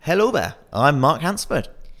Hello there, I'm Mark Hansford.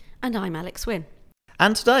 And I'm Alex Wynne.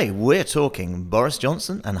 And today we're talking Boris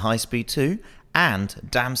Johnson and High Speed 2 and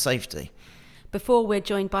dam safety. Before we're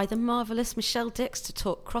joined by the marvellous Michèle Dix to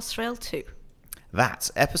talk Crossrail 2. That's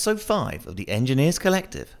episode 5 of the Engineers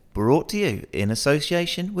Collective, brought to you in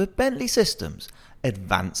association with Bentley Systems,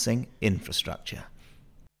 Advancing Infrastructure.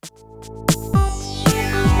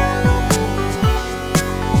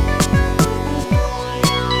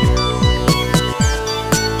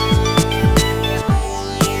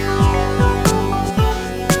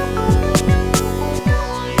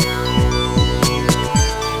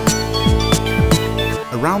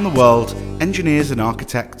 Around the world, engineers and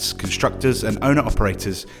architects, constructors and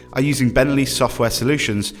owner-operators are using Bentley software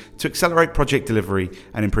solutions to accelerate project delivery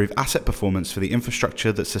and improve asset performance for the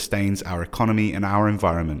infrastructure that sustains our economy and our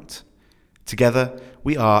environment. Together,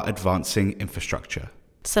 we are advancing infrastructure.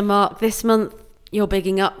 So Mark, this month you're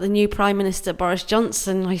bigging up the new Prime Minister Boris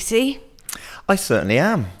Johnson, I see. I certainly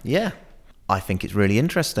am, yeah. I think it's really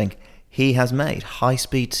interesting. He has made High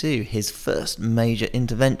Speed 2 his first major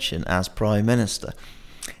intervention as Prime Minister.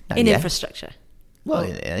 Now, infrastructure? Well,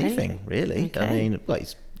 in anything, really. Okay. I mean,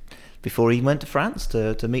 before he went to France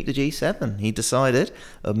to meet the G7, he decided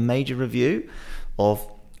a major review of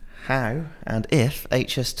how and if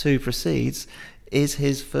HS2 proceeds is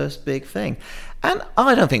his first big thing. And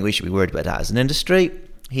I don't think we should be worried about that as an industry.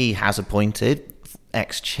 He has appointed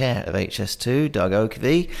ex-chair of HS2, Doug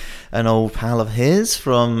Oakley, an old pal of his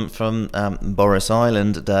from Boris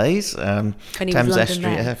Island days, Thames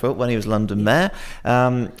Estuary Airport, when he was London Mayor,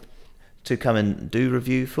 to come and do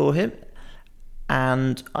review for him.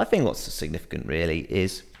 And I think what's significant really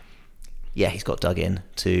is, he's got Doug in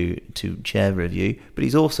to chair review, but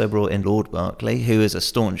he's also brought in Lord Berkeley, who is a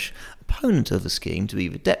staunch opponent of the scheme, to be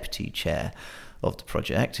the deputy chair of the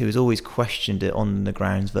project, who has always questioned it on the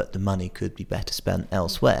grounds that the money could be better spent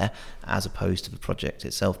elsewhere, as opposed to the project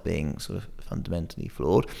itself being sort of fundamentally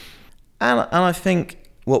flawed. And I think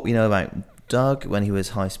what we know about Doug when he was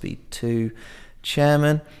High Speed 2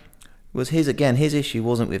 chairman was his issue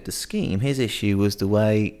wasn't with the scheme. His issue was the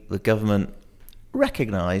way the government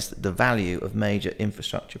recognised the value of major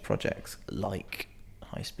infrastructure projects like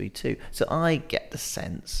High Speed 2. So I get the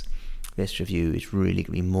sense this review is really going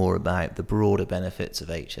to be more about the broader benefits of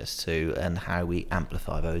HS2 and how we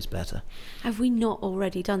amplify those better. Have we not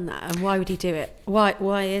already done that? And why would he do it?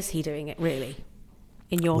 Why is he doing it, really?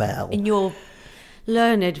 In your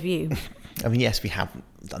learned view? I mean, yes, we have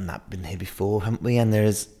done that, been here before, haven't we? And there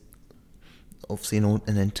is obviously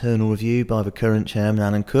an internal review by the current chairman,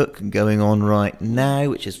 Alan Cook, going on right now,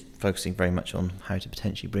 which is focusing very much on how to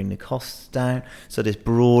potentially bring the costs down. So this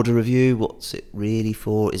broader review, what's it really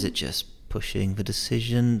for? Is it just pushing the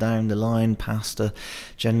decision down the line past a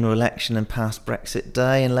general election and past Brexit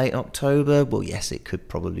Day in late October? Well, yes, it could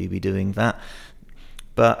probably be doing that.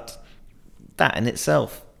 But that in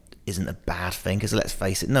itself isn't a bad thing, because let's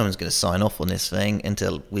face it, no one's going to sign off on this thing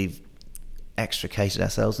until we've extricated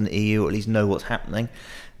ourselves in the EU, or at least know what's happening,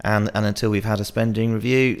 and until we've had a spending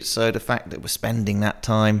review. So the fact that we're spending that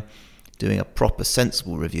time doing a proper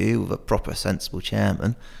sensible review with a proper sensible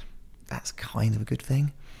chairman, that's kind of a good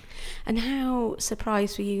thing. And how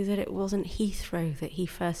surprised were you that it wasn't Heathrow that he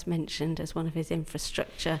first mentioned as one of his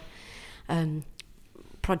infrastructure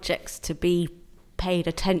projects to be paid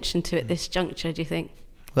attention to at this juncture, do you think?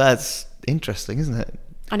 Well, that's interesting, isn't it?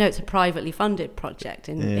 I know it's a privately funded project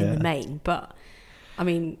in the main, but I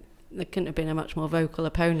mean, there couldn't have been a much more vocal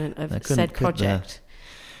opponent of said project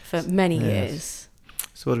for many years.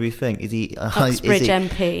 So what do we think? Is he Uxbridge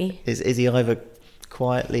MP? Is he either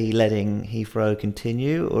quietly letting Heathrow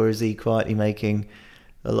continue, or is he quietly making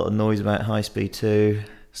a lot of noise about High Speed 2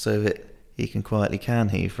 so that he can quietly can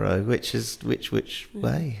Heathrow? Which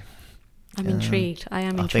way? I'm intrigued. I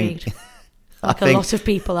am intrigued. A lot of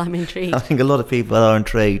people, I'm intrigued. I think a lot of people are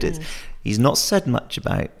intrigued. He's not said much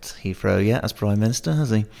about Heathrow yet as Prime Minister,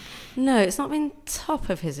 has he? No, it's not been top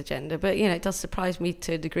of his agenda, but it does surprise me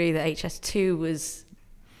to a degree that HS2 was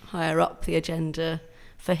higher up the agenda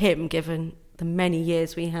for him, given the many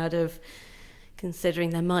years we had of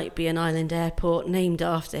considering there might be an island airport named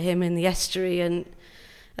after him in the estuary, and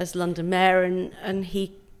as London Mayor, and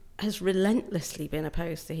he has relentlessly been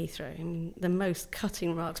opposed to Heathrow. I mean, the most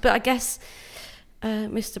cutting remarks. But I guess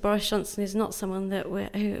Mr. Boris Johnson is not someone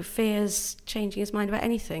who fears changing his mind about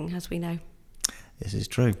anything, as we know. This is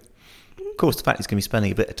true. Of course, the fact he's going to be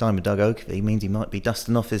spending a bit of time with Doug Oakley means he might be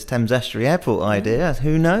dusting off his Thames Estuary Airport idea.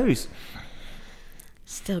 Who knows?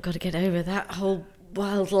 Still got to get over that whole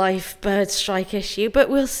wildlife bird strike issue,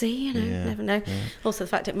 but we'll see. Never know. Yeah. Also, the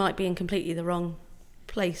fact it might be in completely the wrong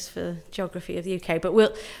place for geography of the UK. But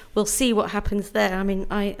we'll see what happens there. I mean,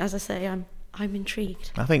 I'm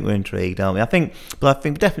intrigued. I think we're intrigued, aren't we? I think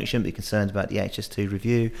we definitely shouldn't be concerned about the HS2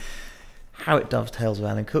 review. How it dovetails with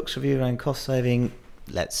Alan Cook's review around cost saving,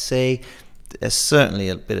 let's see. There's certainly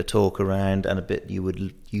a bit of talk around, and a bit you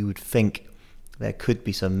would think there could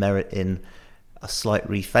be some merit in a slight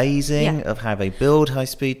rephasing of how they build High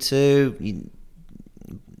Speed 2.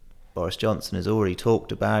 Boris Johnson has already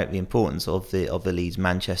talked about the importance of the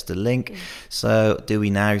Leeds-Manchester link. So do we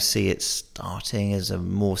now see it starting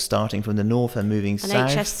from the north and moving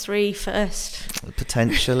south? HS3 first.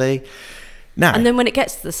 Potentially. Now, and then when it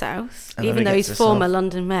gets to the south, even though he's former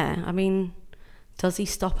London mayor, I mean, does he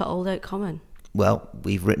stop at Old Oak Common? Well,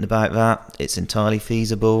 we've written about that. It's entirely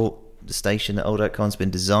feasible. The station at Old Oak Common's been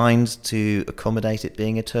designed to accommodate it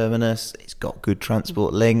being a terminus. It's got good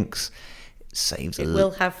transport links. It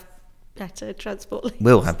will have better transport links.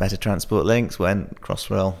 Will have better transport links when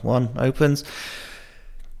Crossrail 1 opens.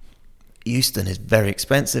 Euston is very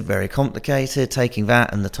expensive, very complicated. Taking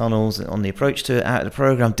that and the tunnels on the approach to it out of the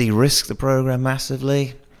programme de-risk the programme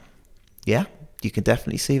massively. Yeah, you can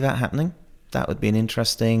definitely see that happening. That would be an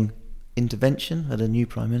interesting intervention that a new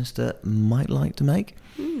Prime Minister might like to make.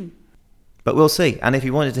 But we'll see. And if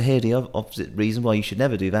you wanted to hear the opposite reason why you should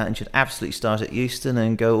never do that and should absolutely start at Euston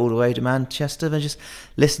and go all the way to Manchester, then just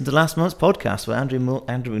listen to last month's podcast where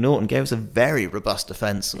Andrew Norton gave us a very robust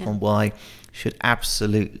defence on why you should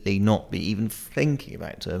absolutely not be even thinking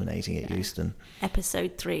about terminating at Euston.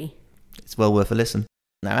 Episode 3. It's well worth a listen.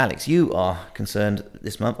 Now, Alex, you are concerned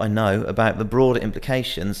this month, I know, about the broader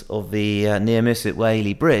implications of the near-miss at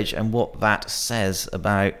Whaley Bridge and what that says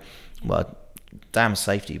about, well, dam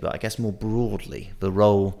safety, but I guess more broadly, the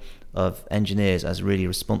role of engineers as really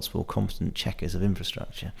responsible, competent checkers of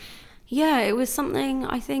infrastructure. Yeah, it was something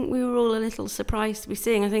I think we were all a little surprised to be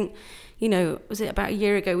seeing. I think, was it about a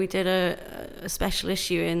year ago we did a special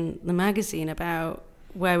issue in the magazine about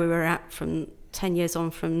where we were at from 10 years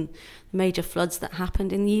on from major floods that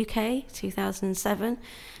happened in the UK, 2007.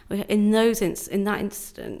 In that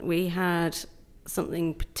incident, we had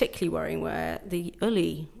something particularly worrying where the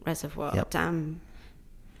Uli Reservoir dam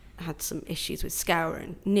had some issues with scour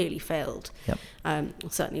and nearly failed.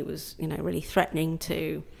 Certainly was, really threatening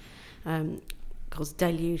to cause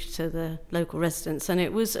deluge to the local residents. And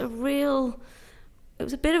it was a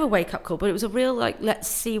bit of a wake-up call, but it was a real, let's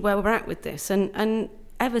see where we're at with this. And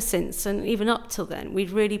ever since, and even up till then,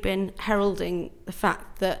 we'd really been heralding the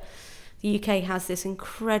fact that the UK has this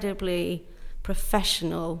incredibly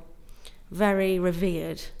professional, very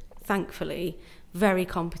revered, thankfully, very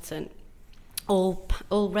competent, all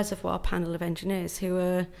reservoir panel of engineers who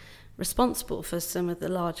are responsible for some of the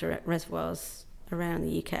larger reservoirs around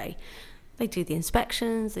the UK. They do the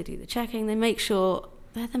inspections, they do the checking, they make sure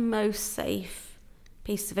they're the most safe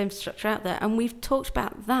piece of infrastructure out there. And we've talked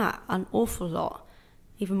about that an awful lot,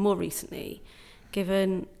 even more recently,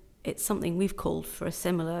 given it's something we've called for a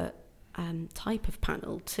similar type of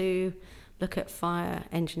panel to look at fire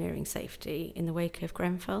engineering safety in the wake of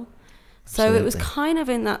Grenfell. So Absolutely. It was kind of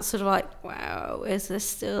in that sort of wow, is there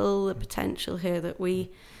still the potential here that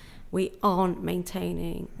we aren't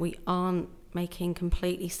maintaining, we aren't making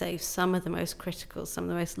completely safe some of the most critical, some of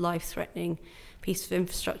the most life-threatening pieces of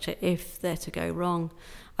infrastructure if they're to go wrong.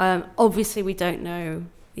 Obviously, we don't know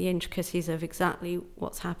the intricacies of exactly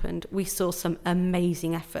what's happened. We saw some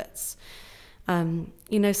amazing efforts. Some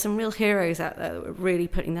real heroes out there that were really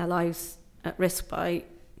putting their lives at risk by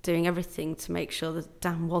doing everything to make sure the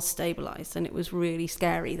dam was stabilised, and it was really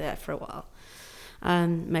scary there for a while.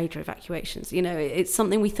 Major evacuations. It's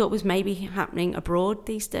something we thought was maybe happening abroad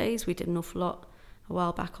these days. We did an awful lot a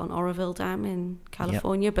while back on Oroville Dam in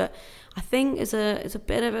California, but I think it's a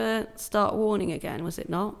bit of a start warning again, was it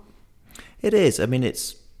not? It is. I mean,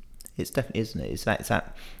 it's definitely, isn't it? It's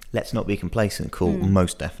that let's not be complacent call,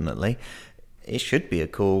 most definitely. It should be a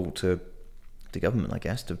call to the government, I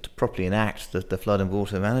guess, to properly enact the Flood and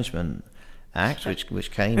Water Management Act,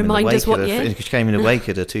 which came in the wake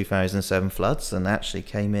of the 2007 floods, and actually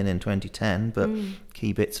came in 2010. But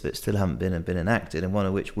key bits of it still haven't been enacted, and one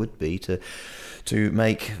of which would be to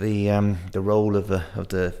make the role of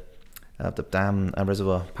the dam and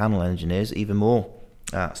reservoir panel engineers even more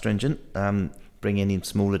stringent. Bringing in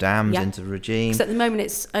smaller dams into the regime. Because at the moment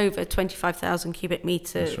it's over 25,000 cubic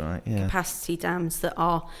metre capacity dams that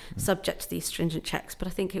are subject to these stringent checks. But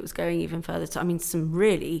I think it was going even further to, some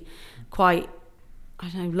really quite,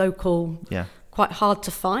 local, quite hard to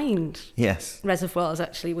find reservoirs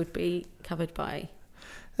actually would be covered by.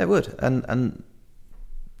 They would. And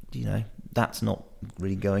that's not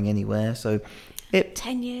really going anywhere. So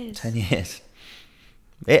 10 years. 10 years.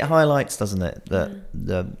 It highlights, doesn't it, that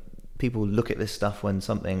the people look at this stuff when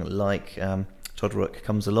something like Toddbrook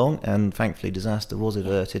comes along, and thankfully disaster was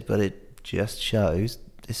averted, but it just shows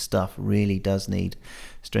this stuff really does need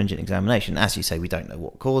stringent examination. As you say, we don't know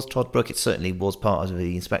what caused Toddbrook. It certainly was part of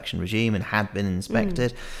the inspection regime and had been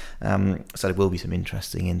inspected. So there will be some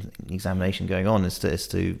interesting examination going on as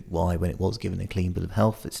to why, when it was given a clean bill of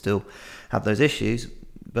health, it still had those issues.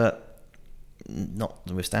 But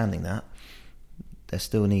notwithstanding that, there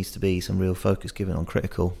still needs to be some real focus given on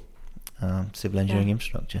critical civil engineering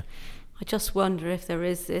infrastructure. I just wonder if there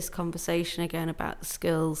is this conversation again about the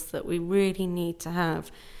skills that we really need to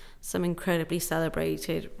have some incredibly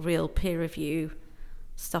celebrated real peer review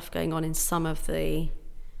stuff going on in some of the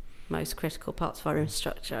most critical parts of our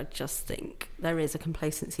infrastructure. I just think there is a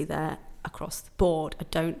complacency there across the board. I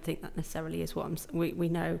don't think that necessarily is what we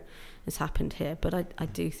know has happened here, but I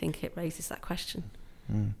do think it raises that question.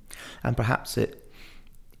 And perhaps it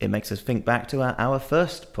makes us think back to our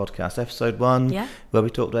first podcast, episode 1, where we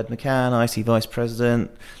talked to Ed McCann, IC Vice President,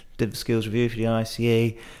 did the skills review for the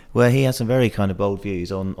ICE, where he had some very kind of bold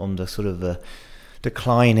views on the sort of the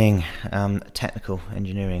declining technical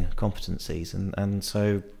engineering competencies. And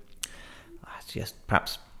so just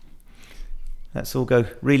perhaps let's all go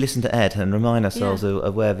re-listen to Ed and remind ourselves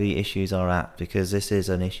of where the issues are at, because this is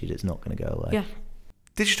an issue that's not going to go away. Yeah.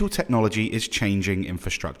 Digital technology is changing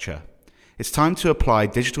infrastructure. It's time to apply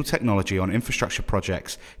digital technology on infrastructure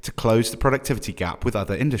projects to close the productivity gap with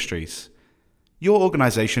other industries. Your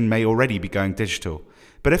organisation may already be going digital,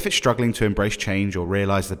 but if it's struggling to embrace change or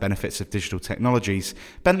realise the benefits of digital technologies,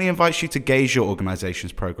 Bentley invites you to gauge your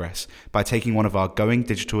organisation's progress by taking one of our Going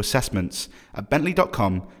Digital assessments at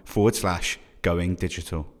bentley.com/Going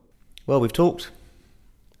Digital. Well, we've talked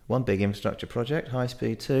one big infrastructure project, High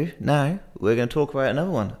Speed 2. Now we're going to talk about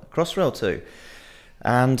another one, Crossrail 2.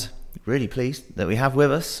 And really pleased that we have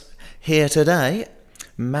with us here today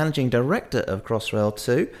Managing Director of Crossrail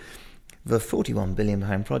 2, the £41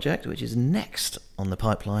 billion project, which is next on the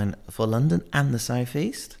pipeline for London and the South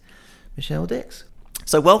East, Michèle Dix.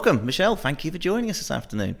 So welcome, Michèle. Thank you for joining us this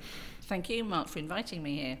afternoon. Thank you, Mark, for inviting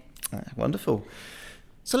me here. Wonderful.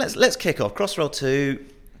 So let's kick off. Crossrail 2,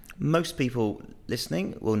 most people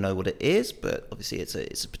listening will know what it is, but obviously it's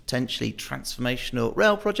a potentially transformational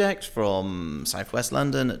rail project from southwest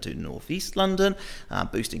London to northeast London,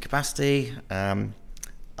 boosting capacity,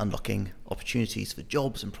 unlocking opportunities for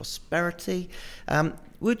jobs and prosperity.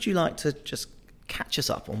 Would you like to just catch us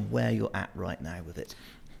up on where you're at right now with it?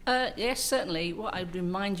 Yes, certainly. What I'd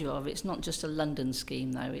remind you of, it's not just a London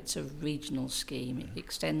scheme, though. It's a regional scheme. It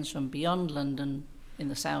extends from beyond London in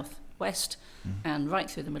the southwest and right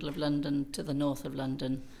through the middle of London to the north of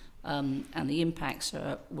London. And the impacts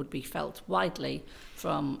would be felt widely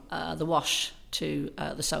from the Wash to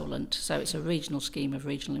the Solent. So it's a regional scheme of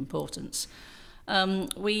regional importance.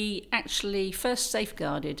 We actually first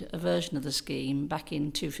safeguarded a version of the scheme back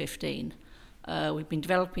in 2015. We've been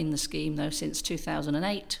developing the scheme, though, since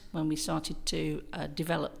 2008, when we started to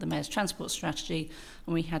develop the Mayor's Transport Strategy,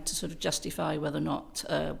 and we had to sort of justify whether or not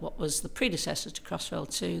what was the predecessor to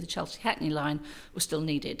Crossrail 2, the Chelsea-Hackney line, was still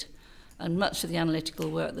needed. And much of the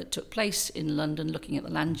analytical work that took place in London, looking at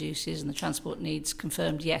the land uses and the transport needs,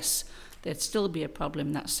 confirmed, yes, there'd still be a problem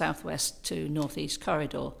in that southwest to northeast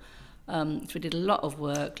corridor. So we did a lot of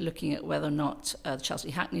work looking at whether or not the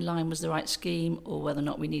Chelsea-Hackney line was the right scheme, or whether or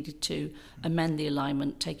not we needed to amend the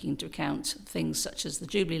alignment, taking into account things such as the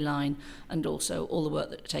Jubilee line and also all the work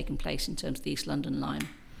that had taken place in terms of the East London line.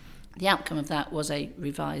 The outcome of that was a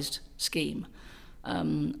revised scheme,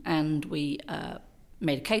 and we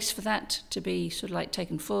made a case for that to be sort of like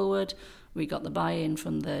taken forward. We got the buy-in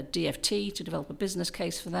from the DFT to develop a business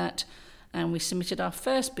case for that. And we submitted our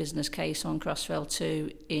first business case on Crossrail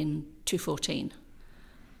 2 in 2014.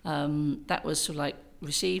 That was sort of like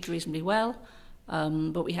received reasonably well,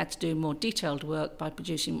 but we had to do more detailed work by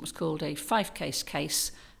producing what was called a 5-case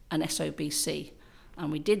case, an SOBC.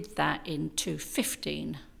 And we did that in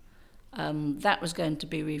 2015. That was going to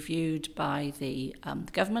be reviewed by the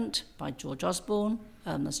government, by George Osborne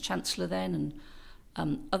as Chancellor then,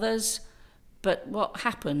 and others. But what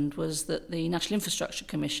happened was that the National Infrastructure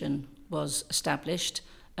Commission was established,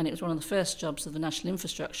 and it was one of the first jobs of the National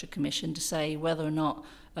Infrastructure Commission to say whether or not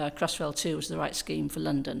Crossrail 2 was the right scheme for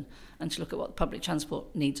London, and to look at what the public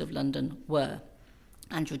transport needs of London were.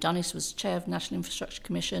 Andrew Dunnis was chair of the National Infrastructure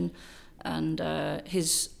Commission, and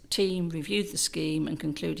his team reviewed the scheme and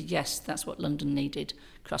concluded, yes, that's what London needed,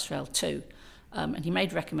 Crossrail 2. And he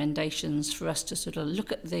made recommendations for us to sort of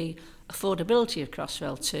look at the affordability of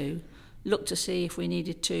Crossrail 2, look to see if we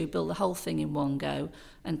needed to build the whole thing in one go,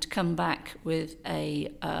 and to come back with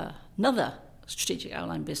another strategic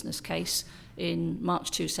outline business case in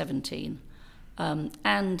March 2017.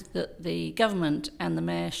 And that the government and the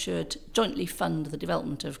mayor should jointly fund the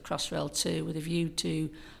development of Crossrail 2 with a view to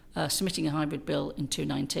submitting a hybrid bill in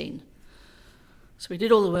 2019. So we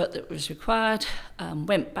did all the work that was required,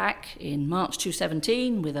 went back in March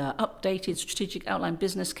 2017 with an updated strategic outline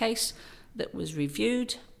business case that was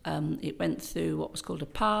reviewed. It went through what was called a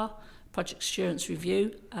PAR, Project Assurance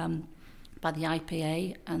Review, by the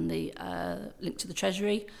IPA and the link to the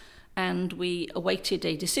Treasury. And we awaited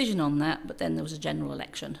a decision on that, but then there was a general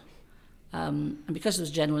election. And because there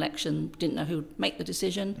was a general election, we didn't know who would make the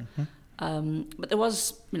decision. But there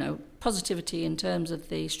was, positivity in terms of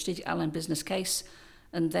the strategic outline business case.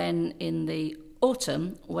 And then in the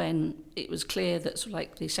autumn, when it was clear that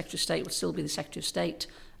the Secretary of State would still be the Secretary of State,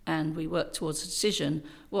 and we worked towards a decision,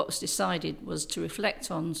 what was decided was to reflect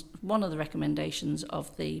on one of the recommendations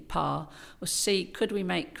of the PAR, was see, could we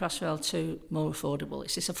make Crossrail 2 more affordable?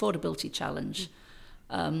 It's this affordability challenge.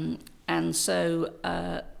 And so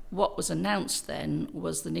what was announced then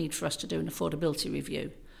was the need for us to do an affordability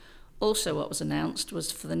review. Also what was announced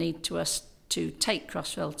was for the need to us to take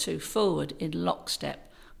Crossrail 2 forward in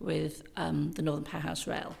lockstep with the Northern Powerhouse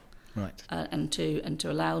Rail. Right. And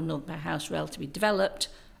to allow Northern Powerhouse Rail to be developed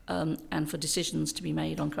and for decisions to be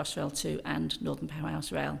made on Crossrail 2 and Northern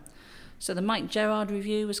Powerhouse Rail. So the Mike Gerard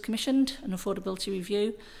review was commissioned, an affordability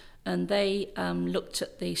review, and they looked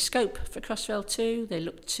at the scope for Crossrail 2. They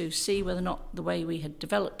looked to see whether or not the way we had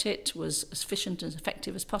developed it was as efficient and as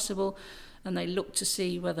effective as possible, and they looked to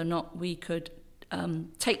see whether or not we could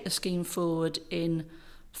take the scheme forward in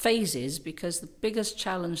phases, because the biggest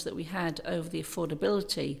challenge that we had over the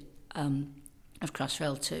affordability of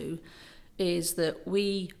Crossrail 2 is that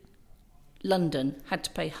we, London, had to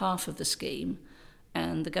pay half of the scheme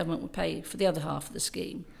and the government would pay for the other half of the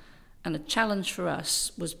scheme. And the challenge for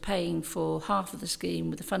us was paying for half of the scheme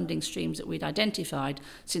with the funding streams that we'd identified,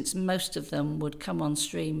 since most of them would come on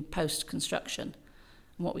stream post-construction.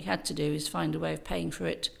 And what we had to do is find a way of paying for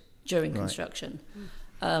it during construction.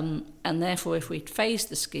 And therefore, if we'd phased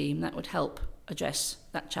the scheme, that would help address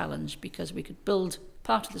that challenge, because we could build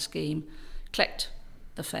part of the scheme, collect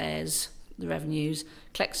the fares, the revenues,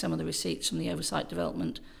 collect some of the receipts from the oversight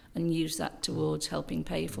development, and use that towards helping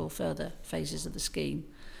pay for further phases of the scheme.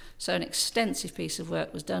 So an extensive piece of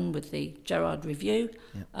work was done with the Gerard review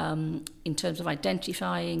in terms of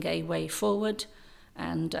identifying a way forward,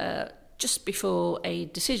 and just before a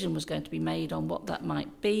decision was going to be made on what that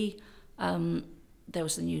might be, there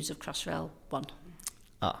was the news of Crossrail 1.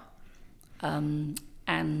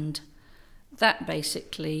 And that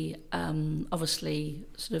basically obviously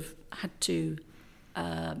sort of had to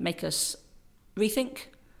make us rethink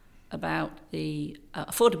about the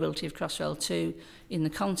affordability of Crossrail 2 in the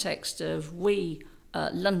context of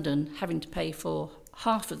London, having to pay for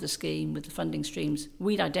half of the scheme with the funding streams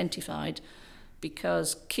we'd identified,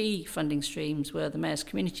 because key funding streams were the Mayor's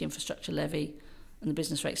Community Infrastructure Levy and the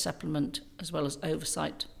Business Rate Supplement, as well as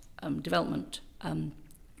oversight development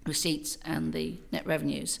receipts and the net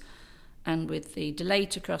revenues. And with the delay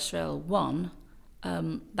to Crossrail 1,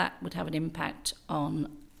 that would have an impact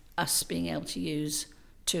on us being able to use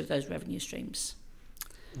two of those revenue streams.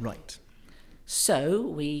 Right. So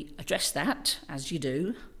we address that, as you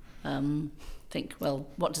do. Think, well,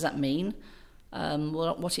 what does that mean?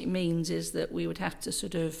 Well, what it means is that we would have to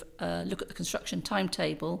sort of look at the construction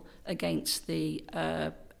timetable against the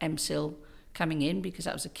MSIL coming in, because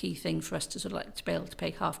that was a key thing for us to sort of like to be able to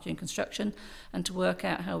pay half during construction, and to work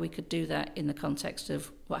out how we could do that in the context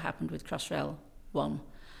of what happened with Crossrail 1,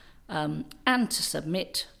 and to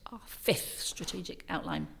submit our 5th strategic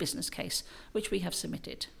outline business case, which we have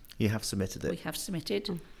submitted. You have submitted it? We have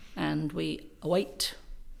submitted, and we await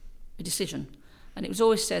a decision. And it was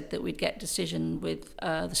always said that we'd get a decision with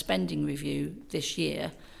the spending review this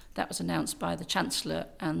year. That was announced by the Chancellor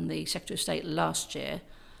and the Secretary of State last year.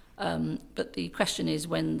 But the question is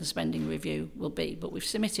when the spending review will be. But we've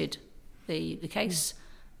submitted the case,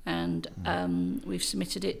 and we've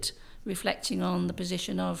submitted it reflecting on the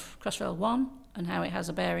position of Crossrail 1 and how it has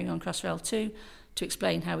a bearing on Crossrail 2, to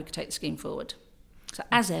explain how we could take the scheme forward. So,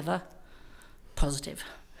 as ever, positive.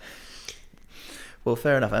 Well,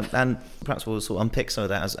 fair enough, and perhaps we'll sort of unpick some of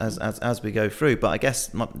that as we go through. But I guess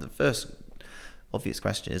the first obvious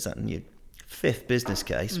question is that in your 5th business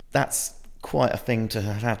case, that's quite a thing to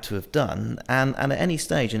have had to have done. And at any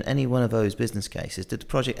stage in any one of those business cases, did the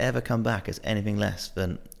project ever come back as anything less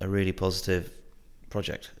than a really positive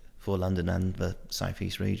project for London and the South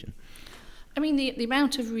East region? I mean, the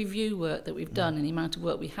amount of review work that we've done and the amount of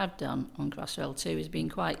work we have done on Crossrail 2 has been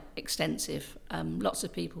quite extensive. Lots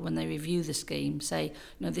of people, when they review the scheme, say,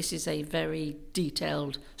 this is a very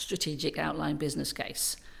detailed strategic outline business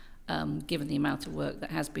case, given the amount of work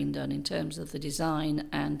that has been done in terms of the design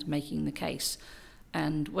and making the case.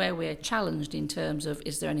 And where we're challenged in terms of,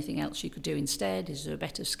 is there anything else you could do instead? Is there a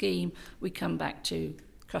better scheme? We come back to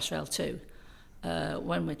Crossrail 2.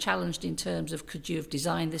 When we're challenged in terms of could you have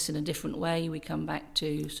designed this in a different way, we come back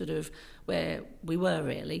to sort of where we were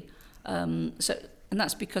really. And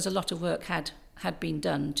that's because a lot of work had been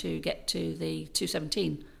done to get to the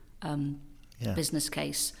 217 business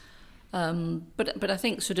case. But I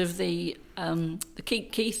think sort of the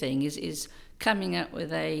key thing is coming up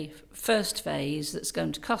with a first phase that's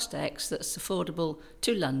going to cost X, that's affordable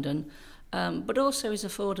to London, but also is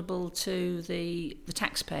affordable to the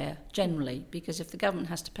taxpayer generally, because if the government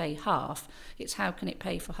has to pay half, it's how can it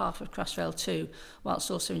pay for half of Crossrail 2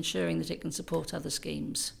 whilst also ensuring that it can support other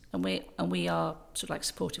schemes. And we are sort of like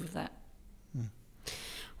supportive of that.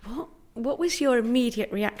 What was your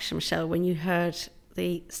immediate reaction, Michèle, when you heard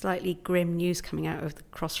the slightly grim news coming out of the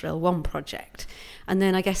Crossrail 1 project? And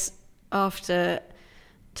then I guess after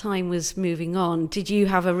time was moving on, did you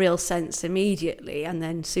have a real sense immediately and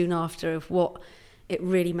then soon after of what it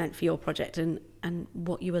really meant for your project and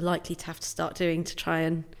what you were likely to have to start doing to try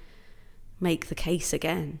and make the case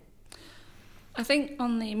again? I think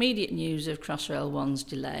on the immediate news of Crossrail 1's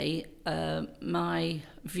delay, my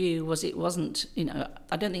view was it wasn't,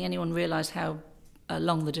 I don't think anyone realised how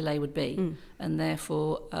long the delay would be, and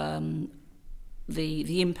therefore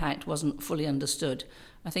the impact wasn't fully understood.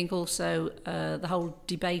 I think also the whole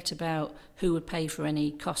debate about who would pay for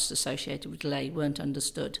any costs associated with delay weren't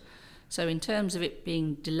understood. So in terms of it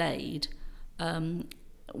being delayed, when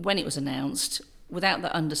it was announced, without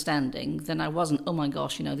that understanding, then I wasn't, oh my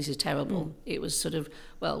gosh, this is terrible. It was sort of,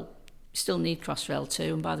 well, you still need Crossrail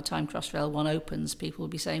 2, and by the time Crossrail 1 opens, people will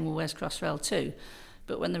be saying, well, where's Crossrail 2?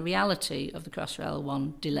 But when the reality of the Crossrail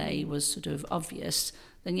 1 delay was sort of obvious,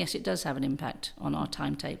 then yes, it does have an impact on our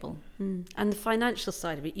timetable. And the financial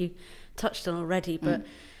side of it, you touched on already, but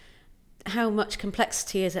how much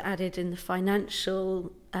complexity is it added in the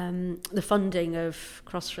financial, the funding of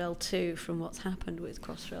Crossrail 2 from what's happened with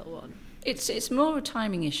Crossrail 1? It's more a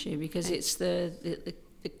timing issue because it's the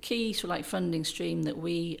key sort of like funding stream that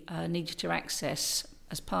we needed to access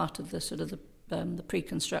as part of the sort of the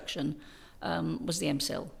pre-construction was the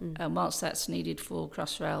MSIL. And whilst that's needed for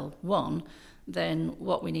Crossrail 1, then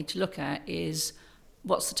what we need to look at is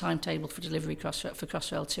what's the timetable for delivery for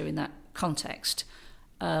Crossrail 2 in that context.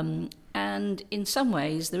 And in some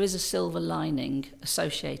ways, there is a silver lining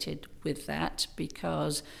associated with that,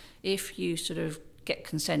 because if you sort of get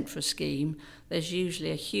consent for a scheme, there's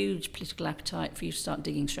usually a huge political appetite for you to start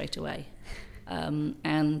digging straight away.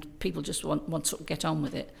 And people just want to sort of get on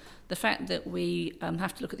with it. The fact that we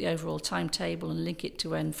have to look at the overall timetable and link it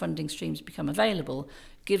to when funding streams become available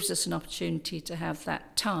gives us an opportunity to have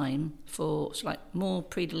that time for sort of like more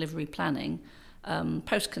pre-delivery planning,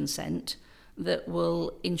 post-consent, that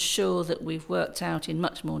will ensure that we've worked out in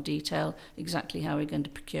much more detail exactly how we're going to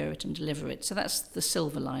procure it and deliver it. So that's the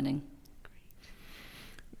silver lining.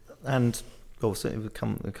 And certainly we'll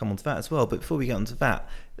come on to that as well. But before we get on to that,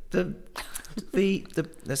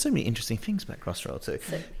 there's so many interesting things about Crossrail 2.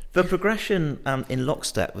 The progression in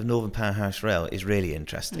lockstep with Northern Powerhouse Rail is really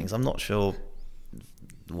interesting. So I'm not sure.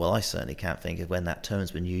 Well, I certainly can't think of when that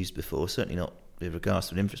term's been used before. Certainly not with regards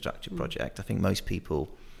to an infrastructure project. I think most people,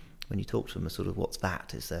 when you talk to them, are sort of, "What's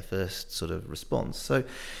that?" is their first sort of response. So,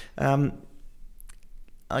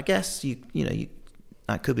 I guess you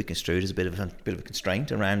that could be construed as a bit of a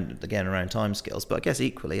constraint around timescales. But I guess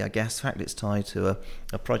equally, the fact it's tied to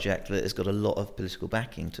a project that has got a lot of political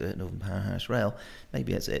backing to it, Northern Powerhouse Rail,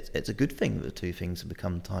 maybe it's a good thing that the two things have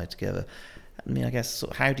become tied together. I mean, I guess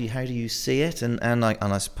sort of how do you see it, and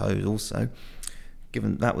I suppose also,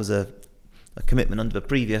 given that was a commitment under the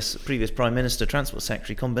previous Prime Minister Transport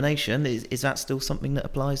Secretary combination, is that still something that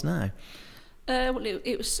applies now? Well,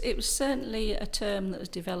 it was certainly a term that was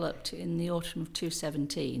developed in the autumn of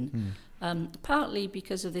 2017, partly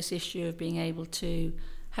because of this issue of being able to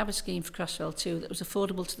have a scheme for Crossrail 2 that was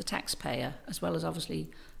affordable to the taxpayer, as well as obviously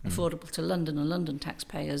affordable to London and London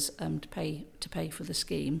taxpayers to pay for the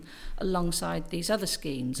scheme, alongside these other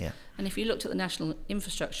schemes. Yeah. And if you looked at the National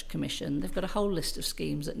Infrastructure Commission, they've got a whole list of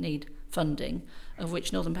schemes that need funding, of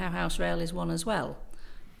which Northern Powerhouse Rail is one as well.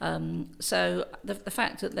 So the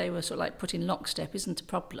fact that they were sort of like put in lockstep isn't a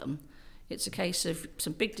problem. It's a case of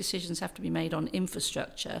some big decisions have to be made on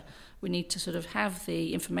infrastructure. We need to sort of have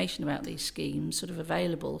the information about these schemes sort of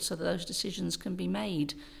available so that those decisions can be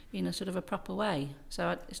made in a sort of a proper way.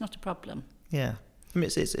 So it's not a problem. Yeah. I mean,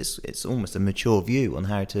 it's almost a mature view on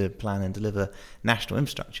how to plan and deliver national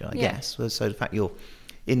infrastructure, I guess. So the fact you're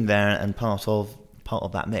in there and part of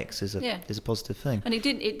that mix is a positive thing. And it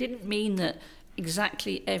didn't mean that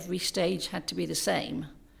exactly every stage had to be the same.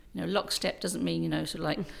 Lockstep doesn't mean, sort of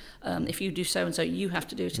like if you do so and so, you have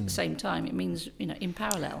to do it at the same time. It means, in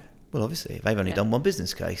parallel. Well, obviously, they've only done one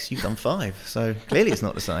business case. You've done 5, so clearly it's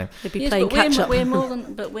not the same. They'd be playing catch up. We're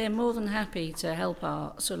more than happy to help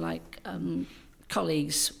our sort of like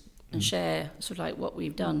colleagues and share sort of like what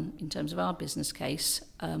we've done in terms of our business case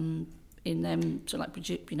in them sort of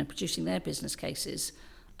like producing their business cases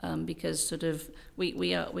because sort of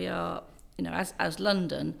we are as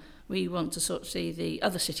London, we want to sort of see the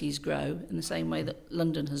other cities grow in the same way that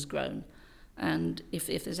London has grown, and if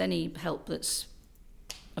there's any help that's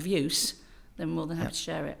of use, then we're more than happy to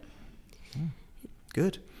share it.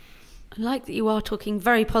 Good. I like that you are talking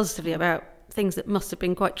very positively about things that must have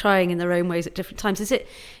been quite trying in their own ways at different times. Has it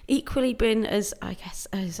equally been as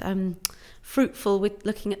fruitful with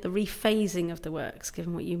looking at the rephasing of the works,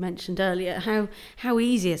 given what you mentioned earlier? How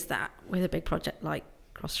easy is that with a big project like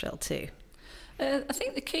Crossrail 2? I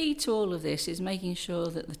think the key to all of this is making sure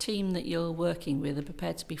that the team that you're working with are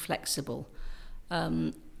prepared to be flexible.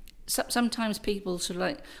 Sometimes people sort of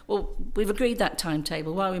like, well, we've agreed that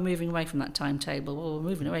timetable. Why are we moving away from that timetable? Well, we're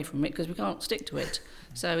moving away from it because we can't stick to it.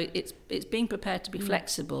 So it's being prepared to be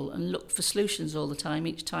flexible and look for solutions all the time,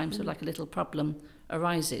 each time sort of like a little problem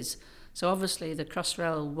arises. So obviously the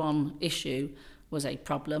Crossrail 1 issue was a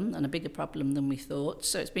problem and a bigger problem than we thought.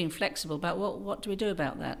 So it's being flexible about what do we do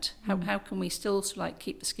about that? How can we still sort of like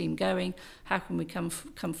keep the scheme going? How can we come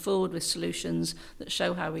forward with solutions that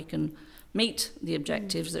show how we can meet the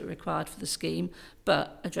objectives that are required for the scheme,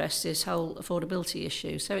 but address this whole affordability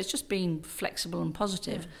issue? So it's just being flexible and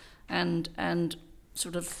positive, and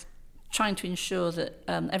sort of trying to ensure that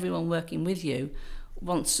everyone working with you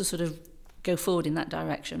wants to sort of go forward in that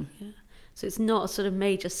direction. Yeah. So it's not a sort of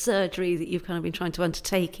major surgery that you've kind of been trying to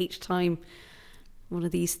undertake each time one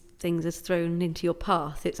of these things is thrown into your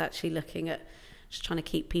path. It's actually looking at just trying to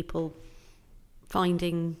keep people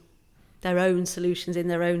finding their own solutions in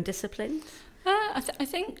their own discipline. I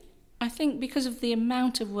think because of the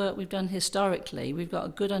amount of work we've done historically, we've got a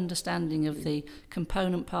good understanding of the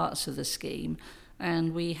component parts of the scheme,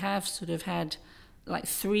 and we have sort of had like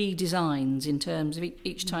 3 designs in terms of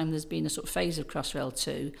each time there's been a sort of phase of Crossrail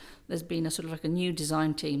 2, there's been a sort of like a new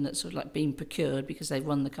design team that's sort of like been procured because they've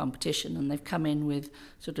won the competition, and they've come in with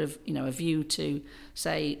sort of, a view to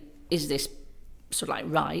say, is this sort of like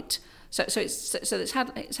right? So it's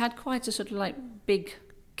had quite a sort of like big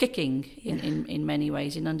kicking in many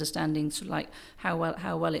ways in understanding sort of like how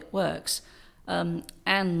well it works.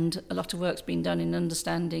 And a lot of work's been done in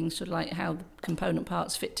understanding sort of like how the component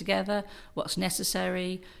parts fit together, what's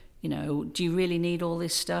necessary, do you really need all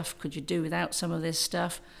this stuff? Could you do without some of this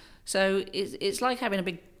stuff? So it's like having a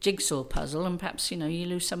big jigsaw puzzle, and perhaps, you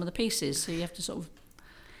lose some of the pieces, so you have to sort of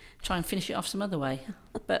try and finish it off some other way.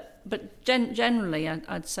 But generally,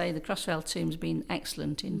 I'd say the Crossrail team's been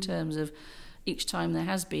excellent in terms of each time there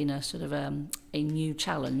has been a sort of a new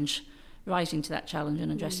challenge, rising to that challenge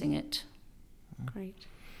and addressing it. Great.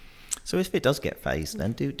 So if it does get phased,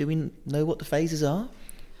 then do we know what the phases are?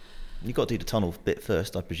 You've got to do the tunnel bit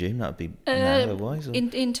first, I presume. That would be otherwise.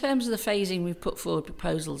 In terms of the phasing, we've put forward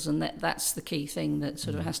proposals, and that's the key thing that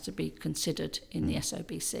sort of has to be considered in the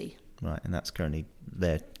SOBC. Right, and that's currently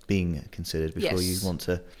there being considered before you want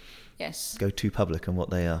to go too public on what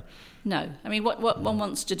they are. No, I mean what one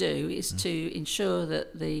wants to do is to ensure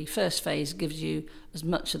that the first phase gives you as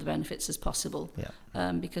much of the benefits as possible.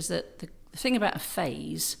 Yeah. Because the thing about a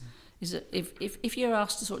phase is that if you're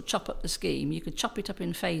asked to sort of chop up the scheme, you could chop it up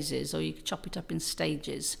in phases or you could chop it up in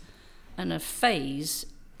stages. And a phase,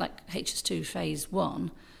 like HS2 phase 1,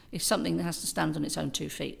 is something that has to stand on its own 2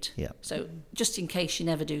 feet. Yeah. So just in case you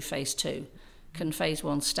never do phase 2, can phase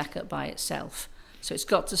 1 stack up by itself? So it's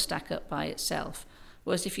got to stack up by itself.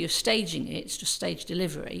 Whereas if you're staging it, it's just stage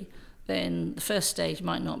delivery, then the first stage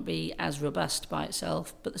might not be as robust by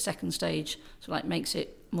itself, but the second stage sort of like makes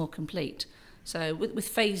it more complete. So with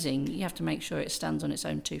phasing, you have to make sure it stands on its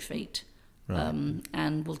own 2 feet, right.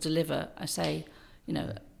 And will deliver, I say,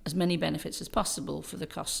 as many benefits as possible for the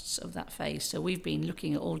costs of that phase. So we've been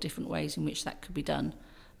looking at all different ways in which that could be done,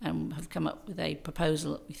 and have come up with a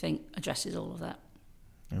proposal that we think addresses all of that.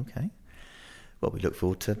 Okay. Well, we look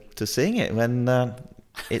forward to seeing it when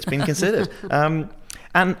it's been considered.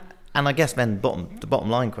 And And I guess then the bottom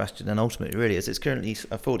line question then ultimately really is, it's currently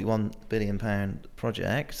a £41 billion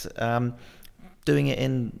project. Doing it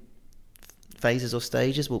in phases or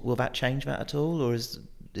stages, will that change that at all, or is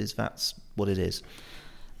that what it is?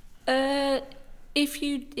 If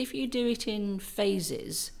you do it in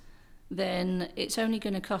phases, then it's only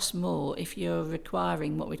going to cost more if you're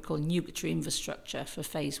requiring what we'd call nugatory infrastructure for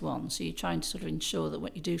phase one. So you're trying to sort of ensure that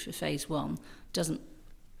what you do for phase one doesn't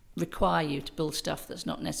require you to build stuff that's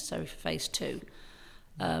not necessary for phase two.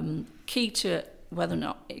 Key to whether or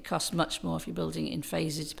not it costs much more if you're building it in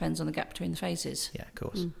phases depends on the gap between the phases. Yeah, of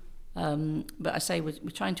course. But I say we're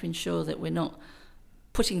trying to ensure that we're not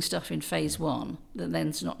putting stuff in phase one that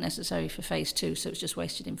then's not necessary for phase two, so it's just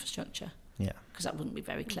wasted infrastructure. Yeah. Because that wouldn't be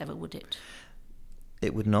very clever, would it?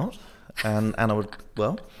 It would not. And I would,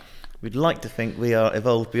 we'd like to think we are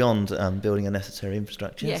evolved beyond building unnecessary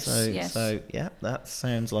infrastructure. Yes, yes. So, yeah, that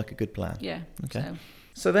sounds like a good plan. Yeah. Okay.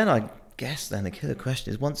 So then I guess then the killer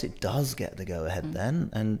question is, once it does get the go-ahead then,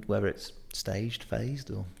 and whether it's staged, phased,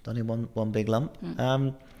 or done in one big lump,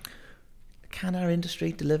 can our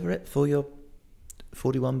industry deliver it for your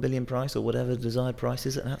 41 billion price or whatever the desired price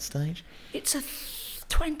is at that stage? It's a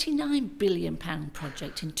 £29 billion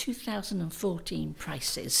project in 2014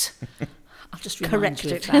 prices. I'll just remind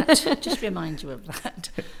you of that. Just remind you of that.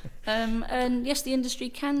 And yes, the industry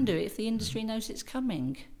can do it if the industry knows it's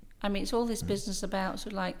coming. I mean, it's all this business about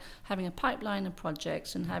sort of like having a pipeline of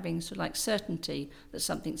projects and having sort of like certainty that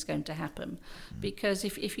something's going to happen. Because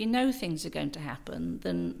if you know things are going to happen,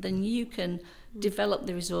 then you can develop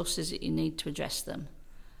the resources that you need to address them.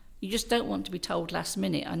 You just don't want to be told last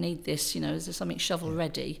minute, I need this, is there something shovel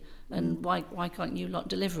ready, and why can't you lot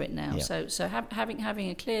deliver it now? Yeah. So having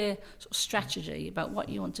a clear sort of strategy about what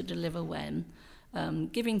you want to deliver when,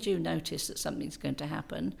 giving due notice that something's going to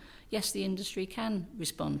happen. Yes, the industry can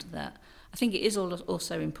respond to that. I think it is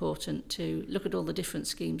also important to look at all the different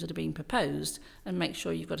schemes that are being proposed and make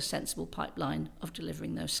sure you've got a sensible pipeline of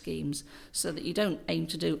delivering those schemes, so that you don't aim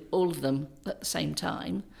to do all of them at the same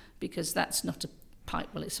time, because that's not a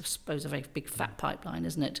it's I suppose a very big fat pipeline,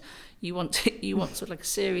 isn't it? You want sort of like a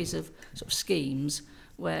series of sort of schemes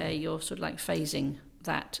where you're sort of like phasing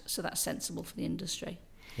that, so that's sensible for the industry.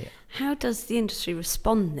 Yeah. How does the industry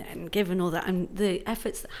respond then, given all that and the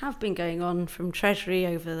efforts that have been going on from Treasury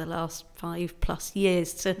over the last 5+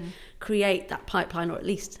 years to create that pipeline, or at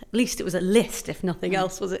least it was a list, if nothing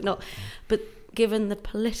else, was it not? But given the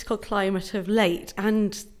political climate of late,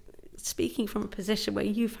 and speaking from a position where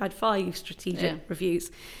you've had 5 strategic reviews,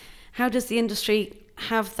 how does the industry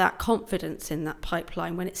have that confidence in that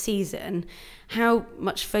pipeline when it sees it, and how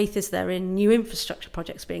much faith is there in new infrastructure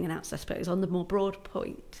projects being announced, I suppose, on the more broad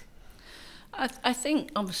point? I think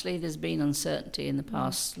obviously there's been uncertainty in the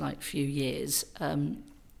past few years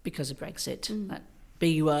because of Brexit, that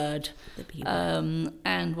B word, The B word.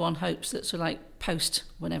 and one hopes that sort of like post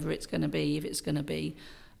whenever it's going to be, if it's going to be,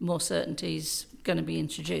 more certainty's going to be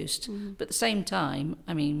introduced. But at the same time,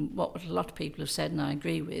 I mean, what a lot of people have said, and I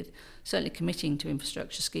agree with, certainly committing to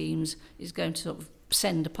infrastructure schemes is going to sort of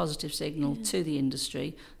send a positive signal to the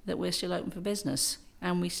industry that we're still open for business,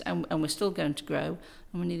 and we're still going to grow,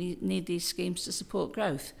 and we need these schemes to support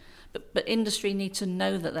growth. But industry needs to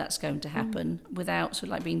know that that's going to happen without sort of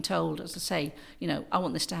like being told, as I say, I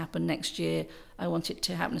want this to happen next year, I want it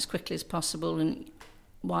to happen as quickly as possible, and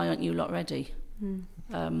why aren't you lot ready?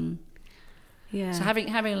 So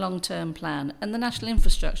having a long-term plan, and the National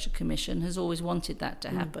Infrastructure Commission has always wanted that to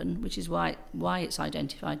happen, which is why it's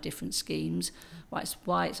identified different schemes,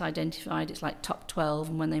 why it's identified it's like top 12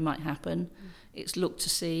 and when they might happen. It's looked to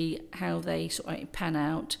see how they sort of pan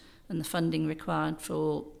out and the funding required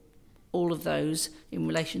for all of those in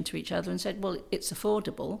relation to each other, and said, well, it's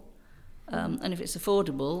affordable, and if it's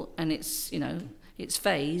affordable and it's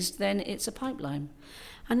phased, then it's a pipeline.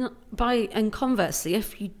 And conversely,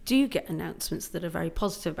 if you do get announcements that are very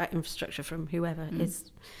positive about infrastructure from whoever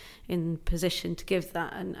is in position to give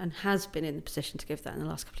that, and has been in the position to give that in the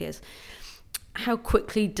last couple of years, how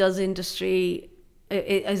quickly does industry,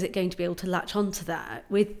 is it going to be able to latch onto that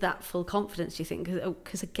with that full confidence, do you think?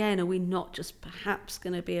 Because again, are we not just perhaps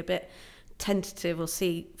going to be a bit tentative, or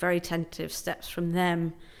see very tentative steps from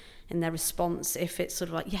them in their response if it's sort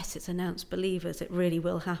of like, yes, it's announced, believers, it really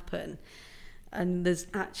will happen? And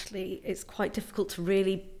it's quite difficult to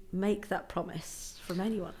really make that promise from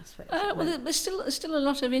anyone, I suppose. Well, there's still a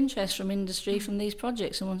lot of interest from industry from these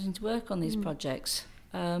projects and wanting to work on these projects.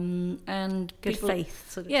 And good people,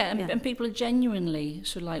 faith. Sort of, and people are genuinely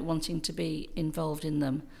sort of like wanting to be involved in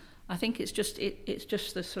them. I think it's just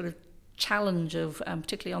the sort of challenge of,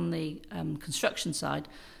 particularly on the construction side,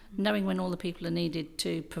 knowing when all the people are needed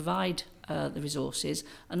to provide the resources.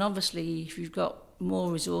 And obviously, if you've got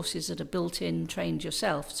more resources that are built in, trained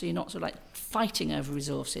yourself, so you're not sort of like fighting over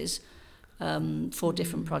resources for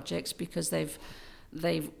different projects because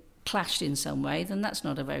they've clashed in some way, then that's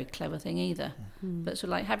not a very clever thing either. But sort of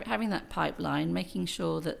like having that pipeline, making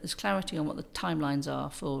sure that there's clarity on what the timelines are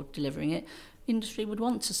for delivering it, industry would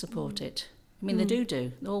want to support it. I mean, they do.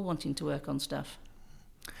 They're all wanting to work on stuff.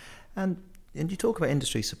 And you talk about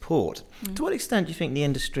industry support. To what extent do you think the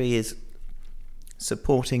industry is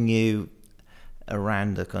supporting you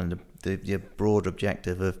around the kind of the broad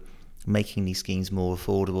objective of making these schemes more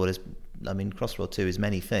affordable? Crossrail 2 is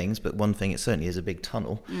many things, but one thing it certainly is a big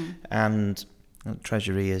tunnel. And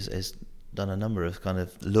Treasury has done a number of kind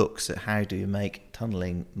of looks at how do you make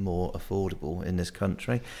tunnelling more affordable in this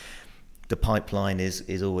country. The pipeline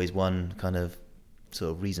is always one kind of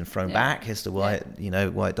sort of reason thrown back as to why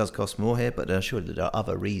why it does cost more here, but surely there are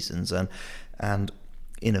other reasons, and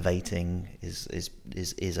innovating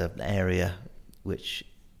is an area which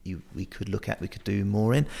we could look at, we could do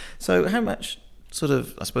more in. So how much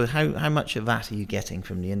how much of that are you getting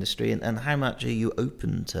from the industry, and how much are you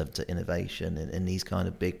open to innovation in these kind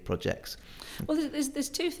of big projects? Well, there's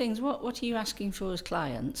two things. What are you asking for as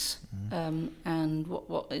clients, and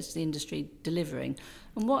what is the industry delivering,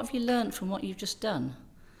 and what have you learnt from what you've just done?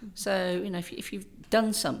 So if you've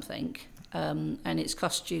done something and it's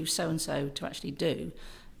cost you so and so to actually do,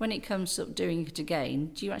 when it comes to doing it again,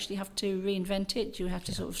 do you actually have to reinvent it? Do you have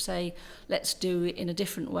to sort of say, let's do it in a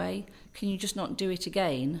different way? Can you just not do it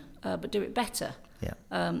again, but do it better?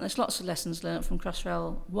 There's lots of lessons learned from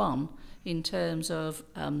Crossrail 1 in terms of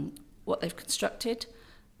what they've constructed,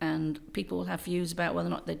 and people will have views about whether or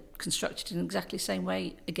not they constructed it in exactly the same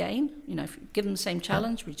way again. If you give them the same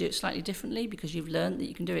challenge, we do it slightly differently because you've learned that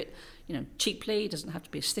you can do it, cheaply. It doesn't have to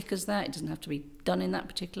be as thick as that. It doesn't have to be done in that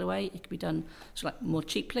particular way. It could be done sort of like more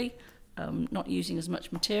cheaply, not using as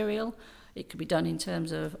much material. It could be done in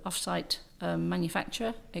terms of off-site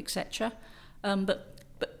manufacture, etc. But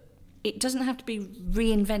it doesn't have to be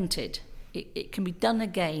reinvented. It can be done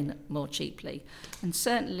again more cheaply. And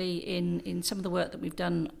certainly in some of the work that we've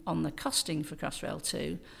done on the costing for Crossrail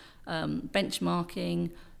 2,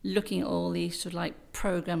 benchmarking, looking at all these sort of like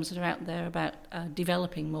programs that are out there about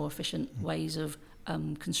developing more efficient ways of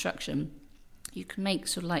construction, you can make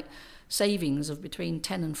sort of like savings of between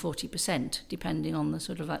 10 and 40%, depending on the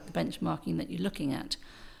sort of like the benchmarking that you're looking at.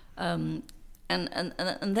 And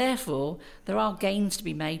therefore, there are gains to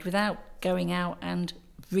be made without going out and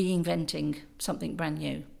reinventing something brand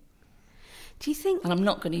new. Do you think... And I'm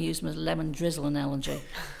not going to use my lemon drizzle analogy.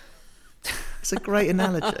 It's a great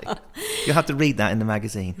analogy. You'll have to read that in the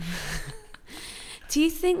magazine. Do you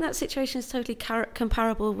think that situation is totally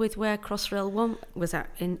comparable with where Crossrail 1 was at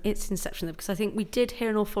in its inception? Because I think we did hear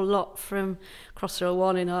an awful lot from Crossrail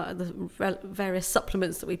 1 in the various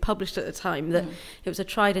supplements that we published at the time, that it was a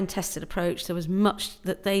tried and tested approach. There was much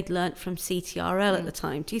that they'd learnt from CTRL at the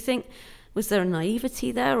time. Do you think... Was there a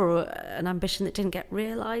naivety there, or an ambition that didn't get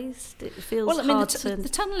realised? It feels hard to... the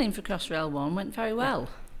tunnelling for Crossrail 1 went very well.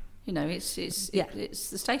 It's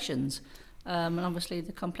the stations, and obviously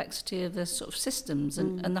the complexity of the sort of systems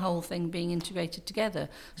and the whole thing being integrated together.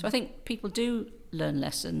 So I think people do learn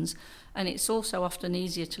lessons, and it's also often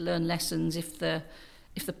easier to learn lessons if the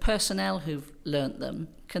personnel who've learnt them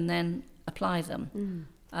can then apply them.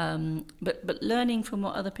 But learning from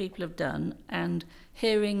what other people have done and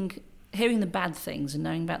hearing the bad things and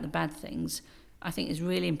knowing about the bad things, I think is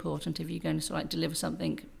really important if you're going to sort of like deliver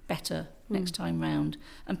something better next time round.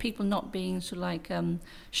 And people not being sort of like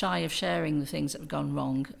shy of sharing the things that have gone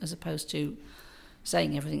wrong, as opposed to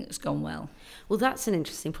saying everything that's gone well. Well, that's an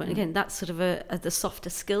interesting point. Again, that's sort of the softer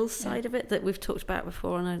skills side of it that we've talked about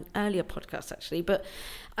before on an earlier podcast, actually. But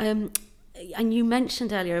and you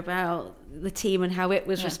mentioned earlier about the team and how it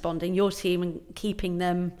was responding, your team, and keeping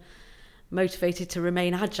them motivated to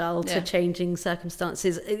remain agile to changing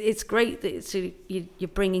circumstances. It's great that you're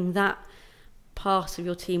bringing that part of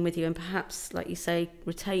your team with you, and perhaps, like you say,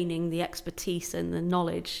 retaining the expertise and the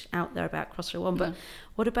knowledge out there about Crossrail 1. But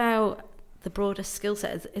what about the broader skill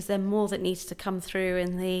set? Is there more that needs to come through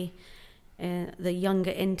in the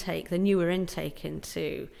younger intake, the newer intake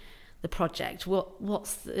into the project?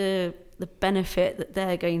 What's the benefit that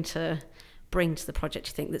they're going to bring to the project,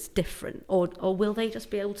 you think, that's different, or will they just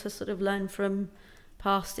be able to sort of learn from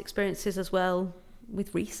past experiences as well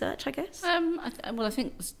with research, I guess? I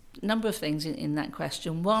think there's a number of things in that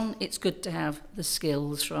question. One, it's good to have the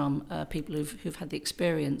skills from people who've had the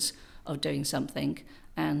experience of doing something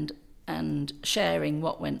and sharing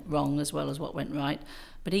what went wrong as well as what went right.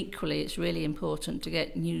 But equally, it's really important to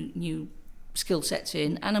get new skill sets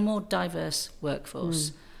in and a more diverse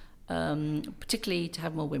workforce. particularly to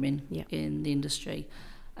have more women in the industry.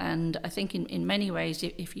 And I think in many ways,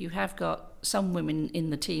 if you have got some women in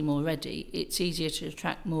the team already, it's easier to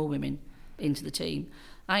attract more women into the team.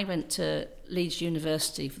 I went to Leeds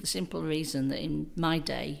University for the simple reason that in my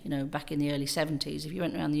day, back in the early 70s, if you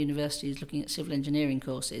went around the universities looking at civil engineering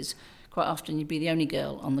courses, quite often you'd be the only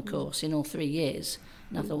girl on the course in all 3 years.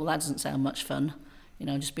 And I thought, well, that doesn't sound much fun,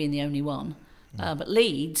 just being the only one. But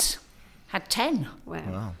Leeds had 10.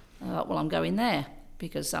 Wow. I thought, well, I'm going there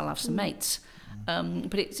because I'll have some mates.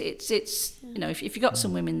 But it's if you've got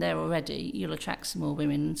some women there already, you'll attract some more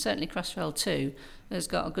women. And certainly Crossrail 2 has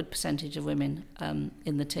got a good percentage of women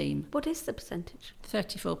in the team. What is the percentage?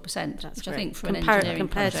 34%, That's which great. I think for an engineering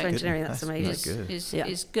compared project to engineering, that's amazing.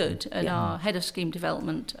 is good. And our head of scheme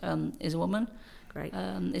development is a woman. Great.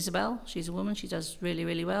 Isabel, she's a woman. She does really,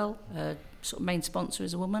 really well. Sort of main sponsor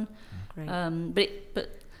is a woman. Great.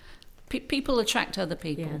 But people attract other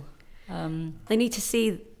people. Yeah. They need to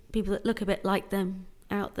see people that look a bit like them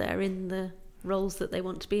out there in the roles that they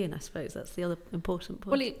want to be in. I suppose that's the other important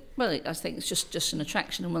point. I think it's just an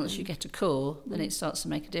attraction, and once you get a core, then it starts to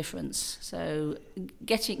make a difference. So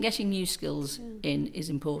getting new skills in is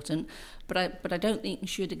important, but I don't think you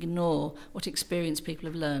should ignore what experience people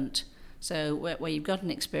have learnt. So where you've got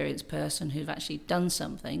an experienced person who've actually done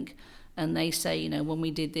something, and they say, when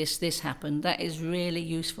we did this happened, that is really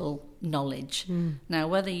useful knowledge. Now,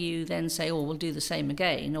 whether you then say, oh, we'll do the same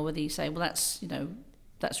again, or whether you say, well,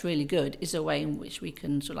 that's really good, is a way in which we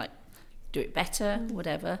can sort of like do it better,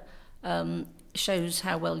 whatever, shows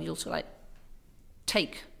how well you'll sort of like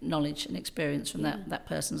take knowledge and experience from that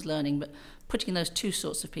person's learning. But putting those two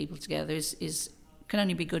sorts of people together can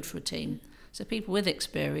only be good for a team. So people with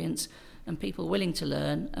experience and people willing to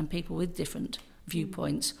learn and people with different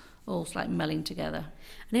viewpoints all like melling together.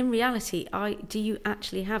 And in reality, do you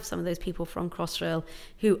actually have some of those people from Crossrail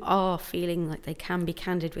who are feeling like they can be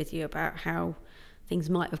candid with you about how things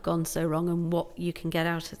might have gone so wrong and what you can get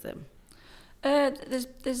out of them?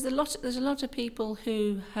 There's a lot of people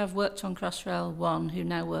who have worked on Crossrail 1 who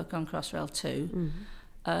now work on Crossrail 2.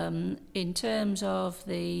 In terms of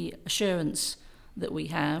the assurance that we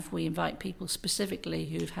have, we invite people specifically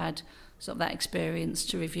who've had sort of that experience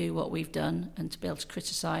to review what we've done and to be able to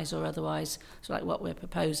criticise or otherwise like what we're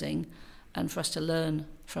proposing, and for us to learn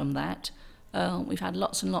from that. We've had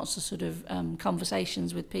lots and lots of sort of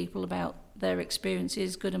conversations with people about their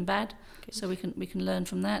experiences, good and bad, so we can learn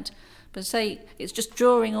from that. But say it's just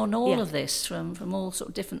drawing on all of this from all sort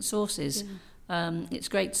of different sources. It's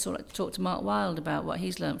great to sort of talk to Mark Wilde about what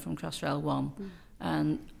he's learned from Crossrail 1.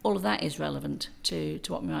 And all of that is relevant to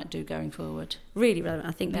what we might do going forward. Really relevant.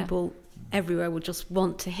 I think people everywhere will just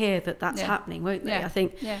want to hear that's happening, won't they? I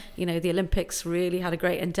think, the Olympics really had a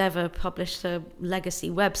great endeavour, published a legacy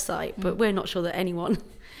website, but we're not sure that anyone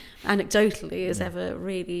anecdotally has ever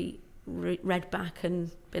really read back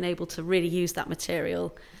and been able to really use that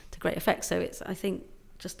material to great effect. So it's, I think,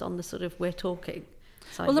 just on the sort of we're talking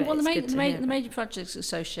side. Well, the Major Projects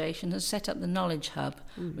Association has set up the Knowledge Hub,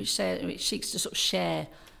 which seeks to sort of share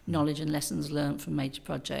knowledge and lessons learned from major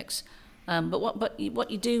projects. But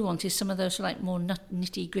what you do want is some of those like more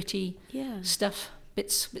nitty gritty stuff,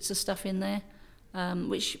 bits of stuff in there,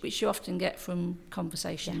 which you often get from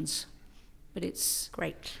conversations. But it's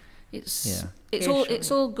great.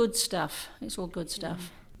 It's all good stuff. It's all good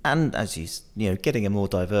stuff. And as getting a more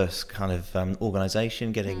diverse kind of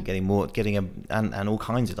organisation, getting all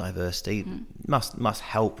kinds of diversity must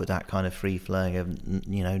help with that kind of free flowing of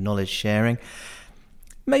knowledge sharing.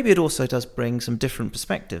 Maybe it also does bring some different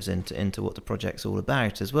perspectives into what the project's all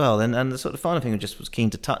about as well. And the sort of final thing I just was keen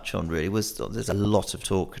to touch on really was there's a lot of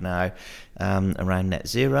talk now around net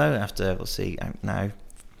zero after we'll see now.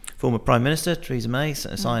 Former Prime Minister Theresa May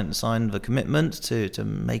signed the commitment to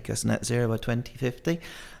make us net zero by 2050.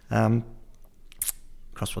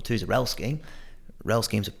 Crossrail 2 is a REL scheme. REL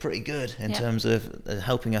schemes are pretty good in terms of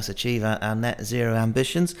helping us achieve our net zero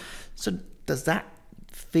ambitions. So does that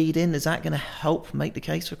feed in? Is that going to help make the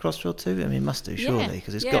case for Crossrail 2? I mean, it must do, surely,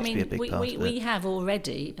 because it's got to be a big part of it. We have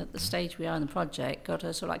already, at the stage we are in the project, got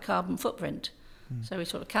a sort of like carbon footprint. So we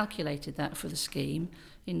sort of calculated that for the scheme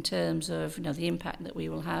in terms of the impact that we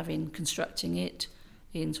will have in constructing it,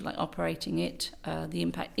 in sort of like operating it, the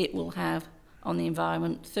impact it will have on the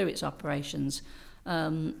environment through its operations,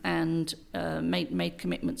 and made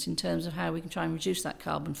commitments in terms of how we can try and reduce that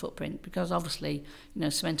carbon footprint, because obviously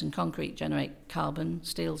cement and concrete generate carbon,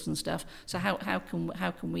 steels and stuff. So how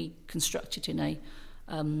can we construct it in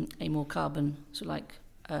a more carbon sort of like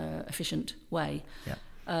efficient way?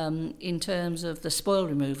 in terms of the spoil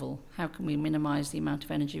removal. How can we minimise the amount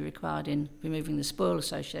of energy required in removing the spoil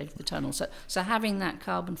associated with the tunnel? So having that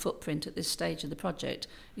carbon footprint at this stage of the project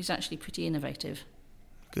is actually pretty innovative.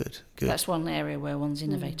 Good. That's one area where one's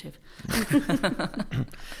innovative.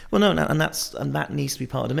 Well, no, and that needs to be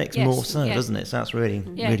part of the mix more so, doesn't it? So that's really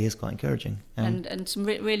is quite encouraging. And some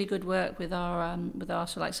really good work with our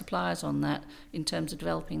sort of like suppliers on that in terms of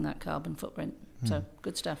developing that carbon footprint. So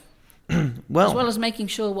good stuff. Well, as well as making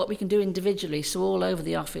sure what we can do individually. So all over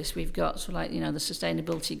the office, we've got sort of like, the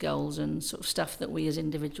sustainability goals and sort of stuff that we as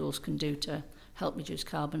individuals can do to help reduce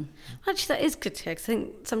carbon. Actually, that is good to hear, 'cause I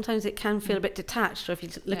think sometimes it can feel a bit detached, or if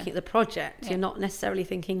you're looking at the project, you're not necessarily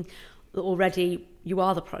thinking that already you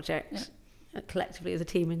are the project collectively as a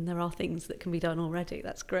team, and there are things that can be done already.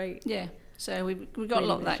 That's great. Yeah, so we've got a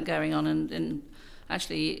lot of that going on, and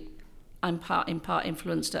actually I'm in part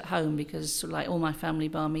influenced at home because sort of like all my family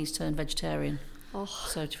bar me's turned vegetarian,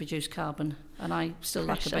 so to reduce carbon, and I still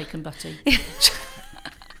like a bacon butty.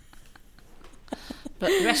 But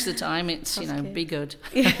the rest of the time, it's, be good.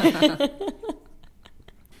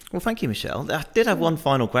 Well, thank you, Michelle. I did have one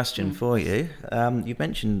final question for you. You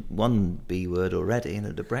mentioned one B word already,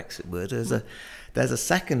 the Brexit word. There's a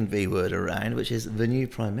second B word around, which is the new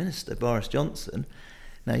Prime Minister, Boris Johnson.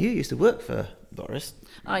 Now, you used to work for Boris.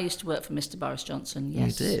 I used to work for Mr. Boris Johnson,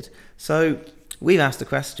 yes. You did. So we've asked the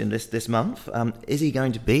question this month, is he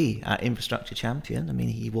going to be our infrastructure champion? I mean,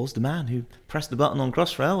 he was the man who pressed the button on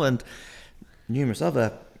Crossrail and numerous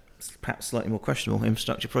other, perhaps slightly more questionable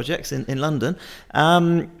infrastructure projects in London.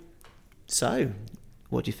 So,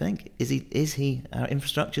 what do you think? Is he our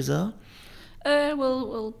infrastructure czar?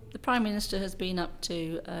 Well, the Prime Minister has been up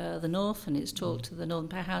to the north, and he's talked to the Northern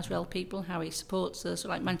Powerhouse Rail people how he supports the sort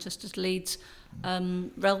of like Manchester to Leeds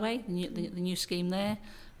railway, the new scheme there.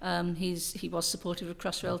 He was supportive of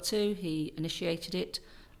Crossrail too. He initiated it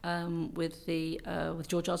with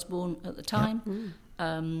George Osborne at the time. Yep.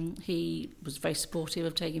 He was very supportive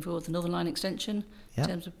of taking forward the Northern Line extension in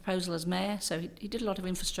terms of proposal as mayor. So he did a lot of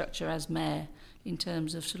infrastructure as mayor in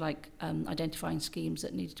terms of sort of like identifying schemes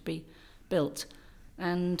that needed to be built,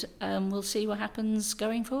 and we'll see what happens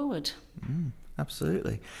going forward.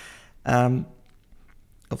 Absolutely.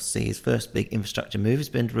 Obviously, his first big infrastructure move has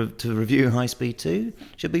been to review High Speed 2.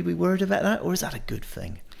 Should we be worried about that, or is that a good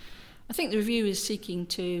thing? I think the review is seeking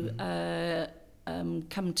to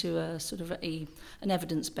come to a sort of an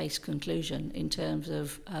evidence-based conclusion in terms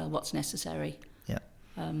of what's necessary. Yeah.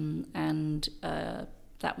 And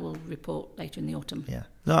that will report later in the autumn. Yeah.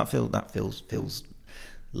 That feels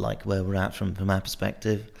like where we're at from our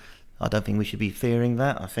perspective. I don't think we should be fearing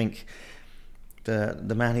that. I think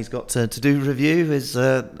the man who's got to do review is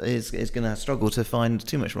going to struggle to find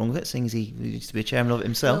too much wrong with it, seeing as he used to be a chairman of it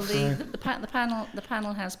himself. Well, the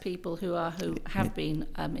panel has people who have been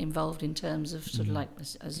involved in terms of sort of like,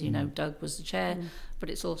 as you know, Doug was the chair, but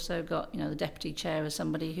it's also got the deputy chair as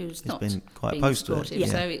somebody who's not been quite opposed to it. Yeah.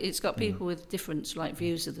 So it's got people with different sort of like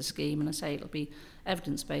views of the scheme, and I say it'll be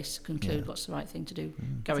evidence based to conclude what's the right thing to do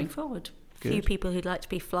going forward. Good. Few people who'd like to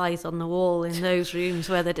be flies on the wall in those rooms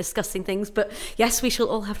where they're discussing things, but yes, we shall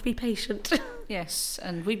all have to be patient. Yes,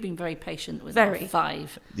 and we've been very patient with our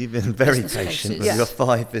 5. You've been very patient with your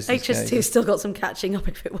 5 business cases. HS2's still got some catching up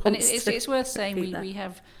if it wants. And it's worth saying we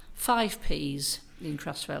have 5 Ps in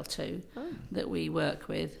Crossrail 2 that we work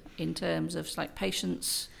with in terms of like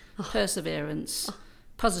patience, perseverance,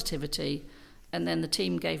 positivity. And then the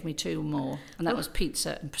team gave me 2 more, and that was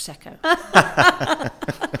pizza and Prosecco.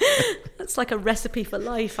 That's like a recipe for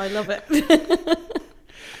life. I love it.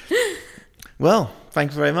 Well,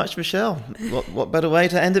 thank you very much, Michelle. What better way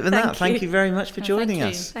to end it than that? Thank you very much for joining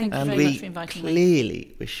us. Thank you very much for inviting me. And we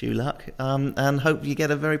clearly wish you luck and hope you get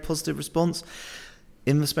a very positive response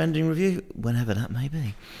in the spending review, whenever that may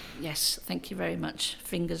be. Yes, thank you very much.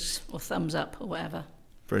 Fingers or thumbs up or whatever.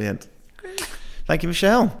 Brilliant. Thank you,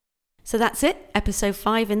 Michelle. So that's it, episode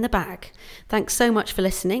 5 in the bag. Thanks so much for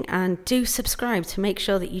listening, and do subscribe to make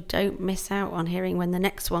sure that you don't miss out on hearing when the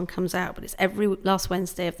next one comes out, but it's every last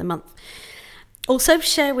Wednesday of the month. Also,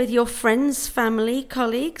 share with your friends, family,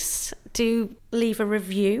 colleagues. Do leave a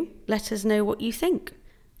review. Let us know what you think.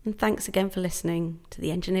 And thanks again for listening to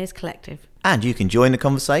the Engineers Collective. And you can join the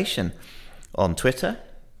conversation on Twitter,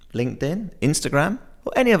 LinkedIn, Instagram,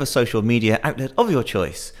 or any other social media outlet of your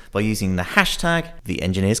choice by using the hashtag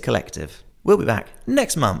 #TheEngineersCollective. We'll be back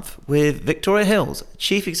next month with Victoria Hills,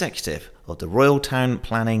 Chief Executive of the Royal Town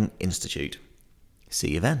Planning Institute.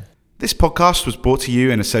 See you then. This podcast was brought to you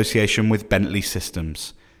in association with Bentley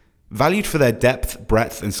Systems. Valued for their depth,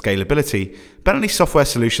 breadth and scalability, Bentley Software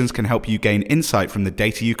Solutions can help you gain insight from the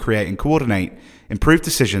data you create and coordinate, improve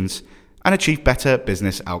decisions, and achieve better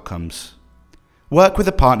business outcomes. Work with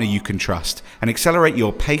a partner you can trust and accelerate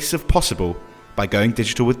your pace of possible by going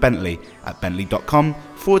digital with Bentley at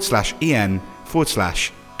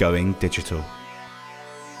bentley.com/en/going digital.